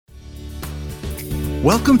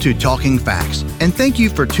Welcome to Talking Facts, and thank you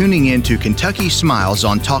for tuning in to Kentucky Smiles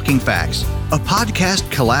on Talking Facts, a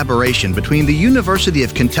podcast collaboration between the University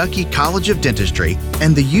of Kentucky College of Dentistry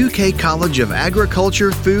and the UK College of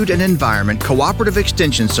Agriculture, Food and Environment Cooperative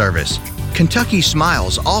Extension Service. Kentucky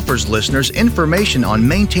Smiles offers listeners information on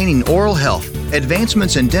maintaining oral health,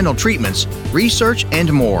 advancements in dental treatments, research,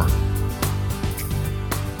 and more.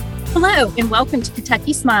 Hello, and welcome to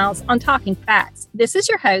Kentucky Smiles on Talking Facts. This is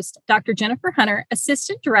your host, Dr. Jennifer Hunter,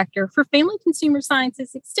 Assistant Director for Family Consumer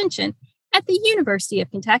Sciences Extension at the University of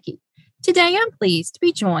Kentucky. Today, I'm pleased to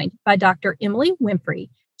be joined by Dr. Emily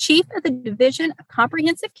Winfrey, Chief of the Division of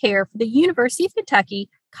Comprehensive Care for the University of Kentucky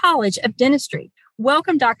College of Dentistry.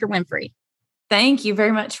 Welcome, Dr. Winfrey. Thank you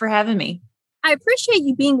very much for having me. I appreciate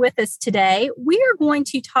you being with us today. We are going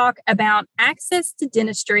to talk about access to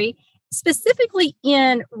dentistry, specifically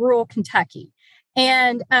in rural Kentucky,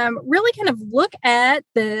 and really kind of look at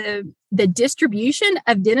the distribution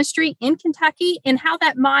of dentistry in Kentucky and how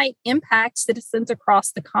that might impact citizens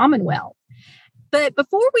across the Commonwealth. But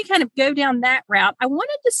before we kind of go down that route, I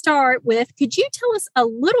wanted to start with, could you tell us a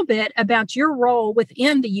little bit about your role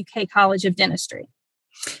within the UK College of Dentistry?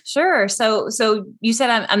 Sure. So you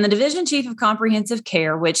said I'm the Division Chief of Comprehensive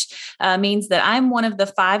Care, which means that I'm one of the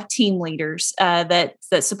 5 team leaders that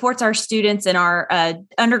supports our students in our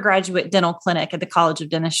undergraduate dental clinic at the College of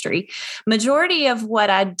Dentistry. Majority of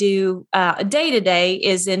what I do day to day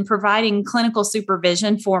is in providing clinical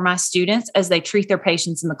supervision for my students as they treat their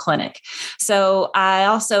patients in the clinic. So I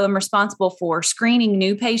also am responsible for screening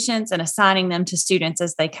new patients and assigning them to students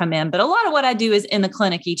as they come in. But a lot of what I do is in the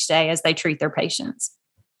clinic each day as they treat their patients.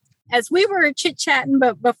 As we were chit-chatting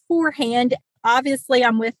but beforehand, obviously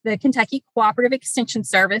I'm with the Kentucky Cooperative Extension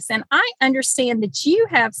Service, and I understand that you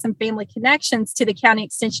have some family connections to the county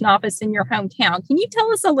extension office in your hometown. Can you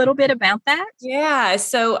tell us a little bit about that? Yeah,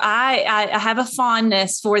 so I have a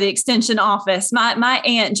fondness for the extension office. My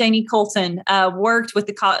aunt, Janie Colton, worked with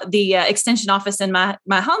the extension office in my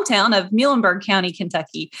hometown of Muhlenberg County,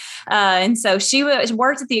 Kentucky. And so she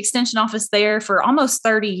worked at the extension office there for almost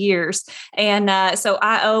 30 years. And so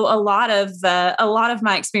I owe a lot of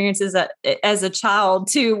my experiences as a child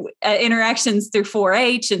to interactions through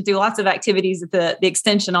 4-H and through lots of activities at the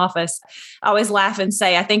extension office. I always laugh and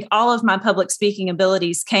say, I think all of my public speaking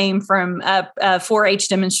abilities came from 4-H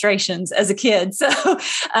demonstrations as a kid. So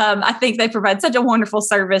I think they provide such a wonderful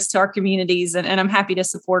service to our communities, and I'm happy to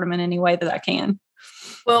support them in any way that I can.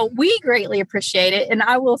 Well, we greatly appreciate it. And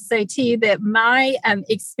I will say to you that my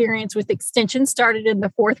experience with extension started in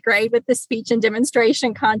the 4th grade with the speech and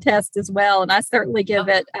demonstration contest as well. And I certainly give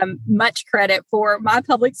it much credit for my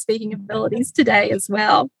public speaking abilities today as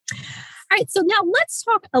well. All right, so now let's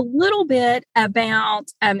talk a little bit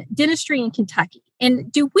about dentistry in Kentucky.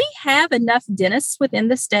 And do we have enough dentists within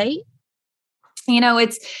the state? You know,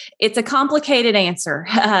 it's a complicated answer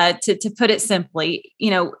to put it simply. You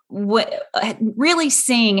know, really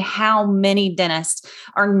seeing how many dentists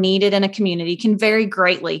are needed in a community can vary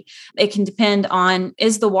greatly. It can depend on,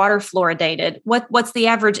 is the water fluoridated? What's the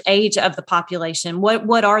average age of the population?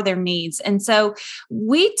 What are their needs? And so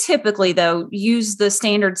we typically, though, use the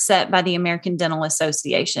standards set by the American Dental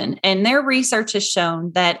Association, and their research has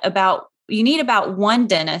shown that you need about 1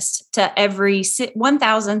 dentist to every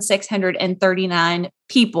 1,639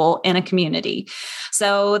 people in a community.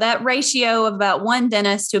 So that ratio of about 1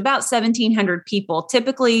 dentist to about 1,700 people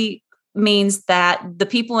typically means that the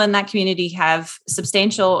people in that community have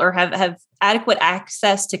substantial or have adequate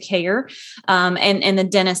access to care, and the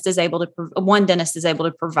dentist is able to 1 dentist is able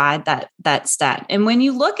to provide that stat. And when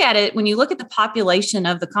you look at the population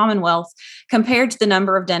of the Commonwealth compared to the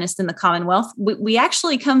number of dentists in the Commonwealth, we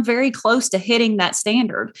actually come very close to hitting that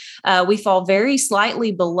standard. We fall very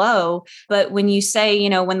slightly below, but when you say, you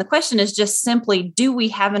know, when the question is just simply, do we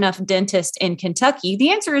have enough dentists in Kentucky? The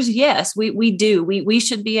answer is yes, we do. We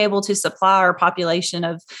should be able to supply our population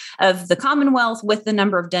of the Commonwealth with the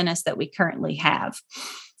number of dentists that we currently have.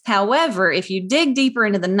 However, if you dig deeper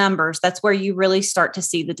into the numbers, that's where you really start to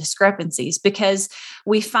see the discrepancies, because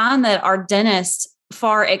we find that our dentists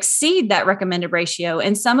far exceed that recommended ratio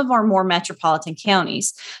in some of our more metropolitan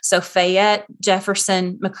counties. So Fayette,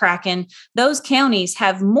 Jefferson, McCracken, those counties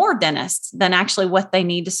have more dentists than actually what they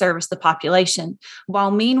need to service the population.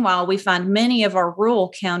 While meanwhile, we find many of our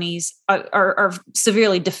rural counties are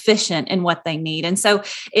severely deficient in what they need. And so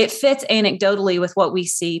it fits anecdotally with what we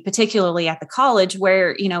see, particularly at the college,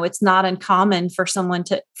 where, you know, it's not uncommon for someone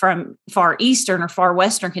from far eastern or far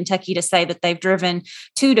western Kentucky to say that they've driven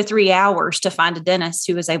 2 to 3 hours to find a dentist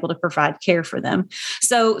who is able to provide care for them.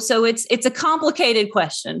 So it's a complicated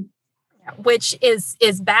question. Which is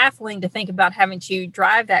baffling to think about, having to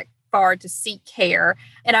drive that far to seek care.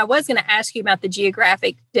 And I was going to ask you about the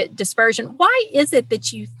geographic dispersion. Why is it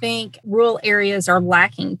that you think rural areas are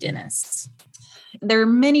lacking dentists? There are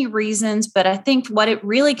many reasons, but I think what it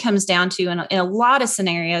really comes down to in a lot of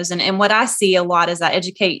scenarios, and what I see a lot as I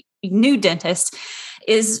educate new dentists,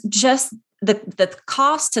 is just the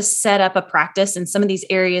cost to set up a practice in some of these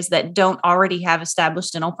areas that don't already have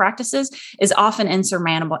established dental practices is often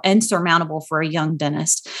insurmountable for a young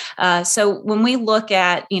dentist. So when we look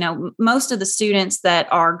at, most of the students that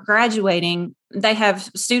are graduating, they have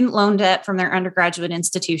student loan debt from their undergraduate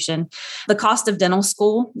institution. The cost of dental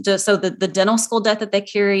school, so the dental school debt that they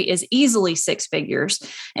carry is easily six figures.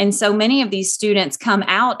 And so many of these students come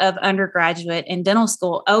out of undergraduate and dental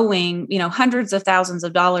school owing, hundreds of thousands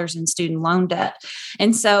of dollars in student loan debt.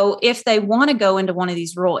 And so if they want to go into one of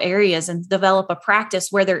these rural areas and develop a practice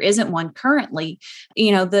where there isn't one currently,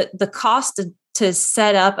 the cost to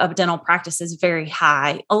set up a dental practice is very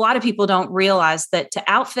high. A lot of people don't realize that to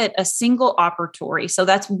outfit a single operatory, so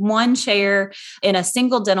that's one chair in a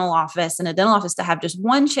single dental office, and a dental office to have just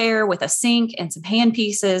one chair with a sink and some hand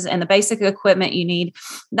pieces and the basic equipment you need,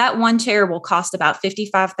 that one chair will cost about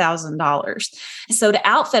 $55,000. So to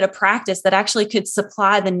outfit a practice that actually could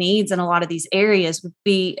supply the needs in a lot of these areas would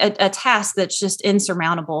be a task that's just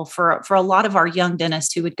insurmountable for a lot of our young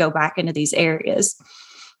dentists who would go back into these areas.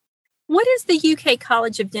 What is the UK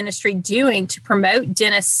College of Dentistry doing to promote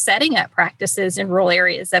dentists setting up practices in rural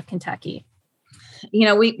areas of Kentucky?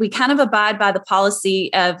 We kind of abide by the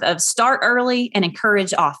policy of start early and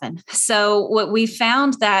encourage often. So what we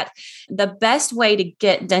found that the best way to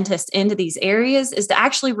get dentists into these areas is to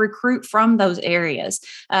actually recruit from those areas.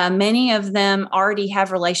 Many of them already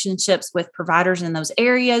have relationships with providers in those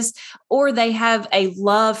areas, or they have a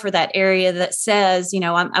love for that area that says,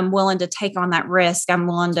 I'm willing to take on that risk. I'm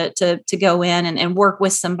willing to go in and work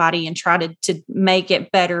with somebody and try to make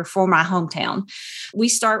it better for my hometown. We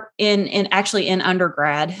start in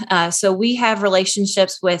undergrad. So we have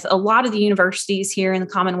relationships with a lot of the universities here in the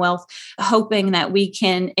Commonwealth, hoping that we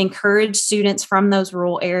can encourage students from those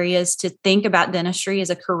rural areas to think about dentistry as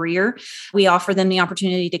a career. We offer them the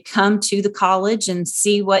opportunity to come to the college and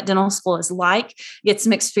see what dental school is like, get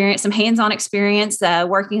some experience, some hands-on experience,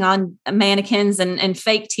 working on mannequins and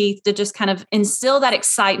fake teeth, to just kind of instill that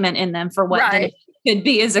excitement in them for what dentistry could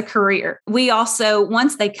be as a career. We also,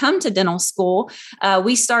 once they come to dental school,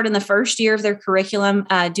 we start in the first year of their curriculum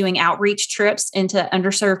doing outreach trips into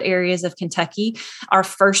underserved areas of Kentucky. Our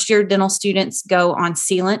first year dental students go on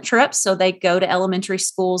sealant trips. So they go to elementary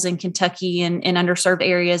schools in Kentucky and in underserved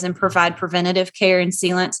areas and provide preventative care and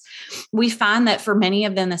sealants. We find that for many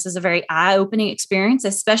of them, this is a very eye-opening experience,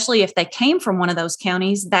 especially if they came from one of those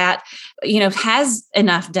counties that, has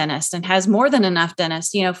enough dentists and has more than enough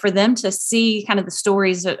dentists, for them to see kind of the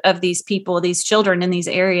stories of these people, these children in these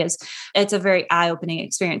areas. It's a very eye-opening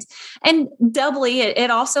experience. And doubly,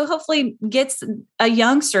 it also hopefully gets a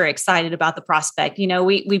youngster excited about the prospect.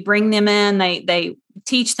 We bring them in, they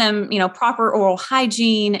teach them, proper oral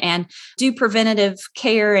hygiene and do preventative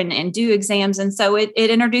care and do exams. And so it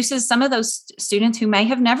introduces some of those students who may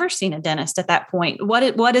have never seen a dentist at that point.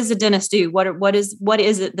 What does a dentist do? What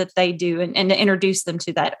is it that they do? And to introduce them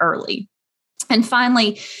to that early. And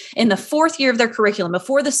finally, in the fourth year of their curriculum,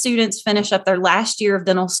 before the students finish up their last year of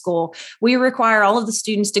dental school, we require all of the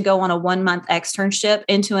students to go on a 1-month externship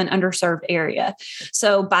into an underserved area.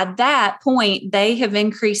 So by that point, they have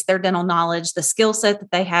increased their dental knowledge, the skill set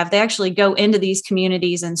that they have. They actually go into these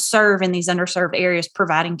communities and serve in these underserved areas,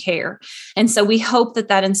 providing care. And so we hope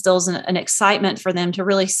that instills an excitement for them to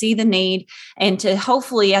really see the need, and to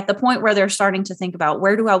hopefully at the point where they're starting to think about,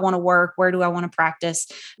 where do I want to work? Where do I want to practice?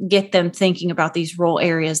 Get them thinking about these rural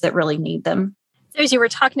areas that really need them. So as you were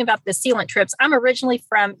talking about the sealant trips, I'm originally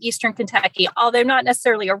from Eastern Kentucky, although not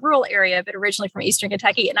necessarily a rural area, but originally from Eastern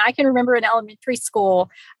Kentucky. And I can remember in elementary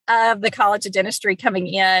school of the College of Dentistry coming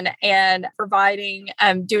in and providing,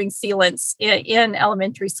 doing sealants in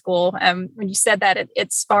elementary school. When you said that,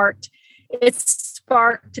 it sparked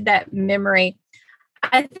that memory.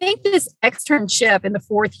 I think this externship in the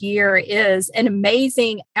fourth year is an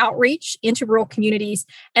amazing outreach into rural communities.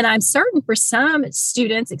 And I'm certain for some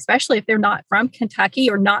students, especially if they're not from Kentucky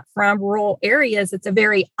or not from rural areas, it's a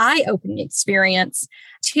very eye-opening experience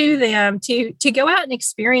to them to go out and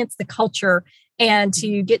experience the culture and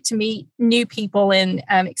to get to meet new people and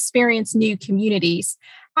experience new communities.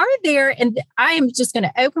 Are there, and I am just going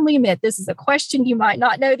to openly admit, this is a question you might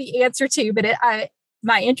not know the answer to, but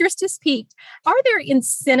my interest is piqued. Are there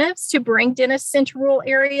incentives to bring dentists into rural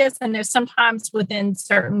areas? I know sometimes within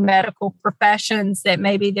certain medical professions that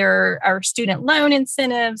maybe there are student loan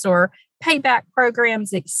incentives or payback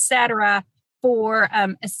programs, et cetera. for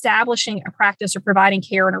establishing a practice or providing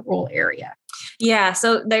care in a rural area? Yeah,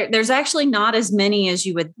 so there's actually not as many as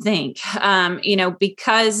you would think,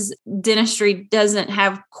 because dentistry doesn't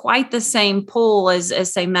have quite the same pull as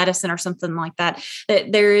say medicine or something like that.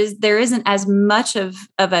 That there isn't as much of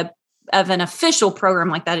an official program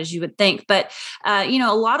like that as you would think. But,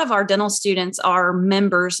 a lot of our dental students are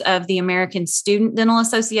members of the American Student Dental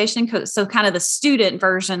Association. So kind of the student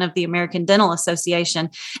version of the American Dental Association.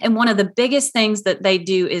 And one of the biggest things that they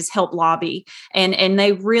do is help lobby. And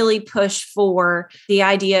they really push for the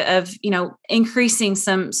idea of, increasing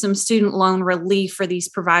some student loan relief for these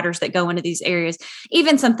providers that go into these areas.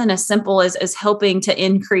 Even something as simple as helping to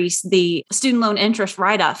increase the student loan interest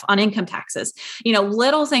write-off on income taxes.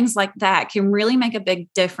 Little things like that can really make a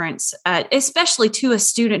big difference, especially to a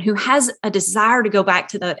student who has a desire to go back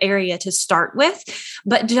to the area to start with,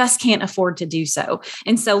 but just can't afford to do so.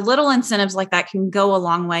 And so little incentives like that can go a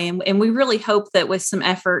long way. And we really hope that with some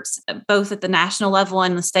efforts, both at the national level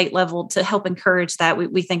and the state level, to help encourage that,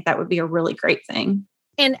 we think that would be a really great thing.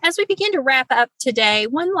 And as we begin to wrap up today,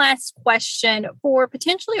 one last question for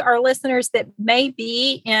potentially our listeners that may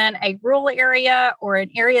be in a rural area or an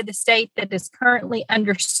area of the state that is currently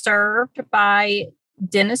underserved by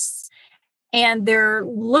dentists, and they're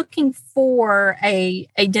looking for a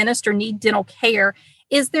dentist or need dental care.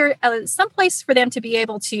 Is there some place for them to be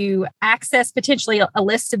able to access potentially a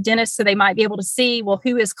list of dentists so they might be able to see,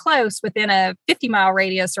 who is close within a 50-mile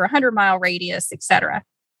radius or 100-mile radius, et cetera?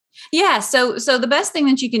 Yeah. So the best thing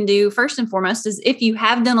that you can do first and foremost is if you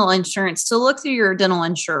have dental insurance, to look through your dental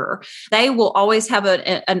insurer. They will always have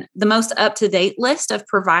the most up-to-date list of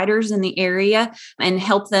providers in the area and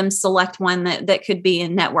help them select one that could be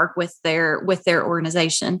in network with their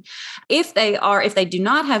organization. If they do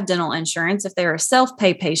not have dental insurance, if they're a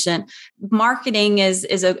self-pay patient, marketing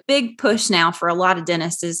is a big push now for a lot of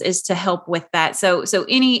dentists is to help with that. So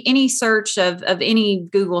any search of any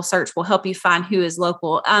Google search will help you find who is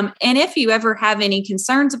local. And if you ever have any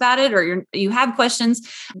concerns about it or you have questions,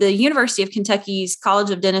 the University of Kentucky's College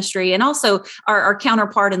of Dentistry and also our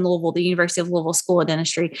counterpart in Louisville, the University of Louisville School of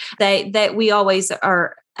Dentistry, that we always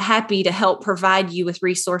are happy to help provide you with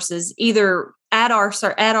resources either at our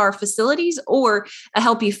facilities or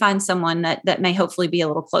help you find someone that may hopefully be a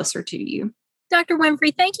little closer to you. Dr.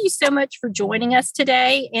 Winfrey, thank you so much for joining us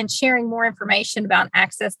today and sharing more information about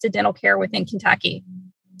access to dental care within Kentucky.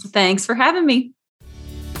 Thanks for having me.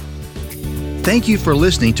 Thank you for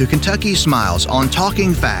listening to Kentucky Smiles on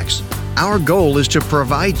Talking Facts. Our goal is to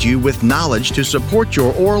provide you with knowledge to support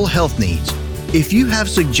your oral health needs. If you have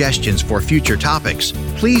suggestions for future topics,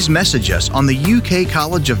 please message us on the UK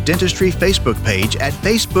College of Dentistry Facebook page at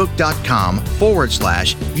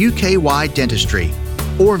facebook.com/UKY Dentistry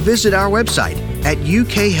or visit our website at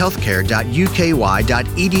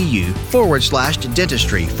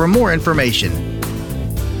ukhealthcare.uky.edu/dentistry for more information.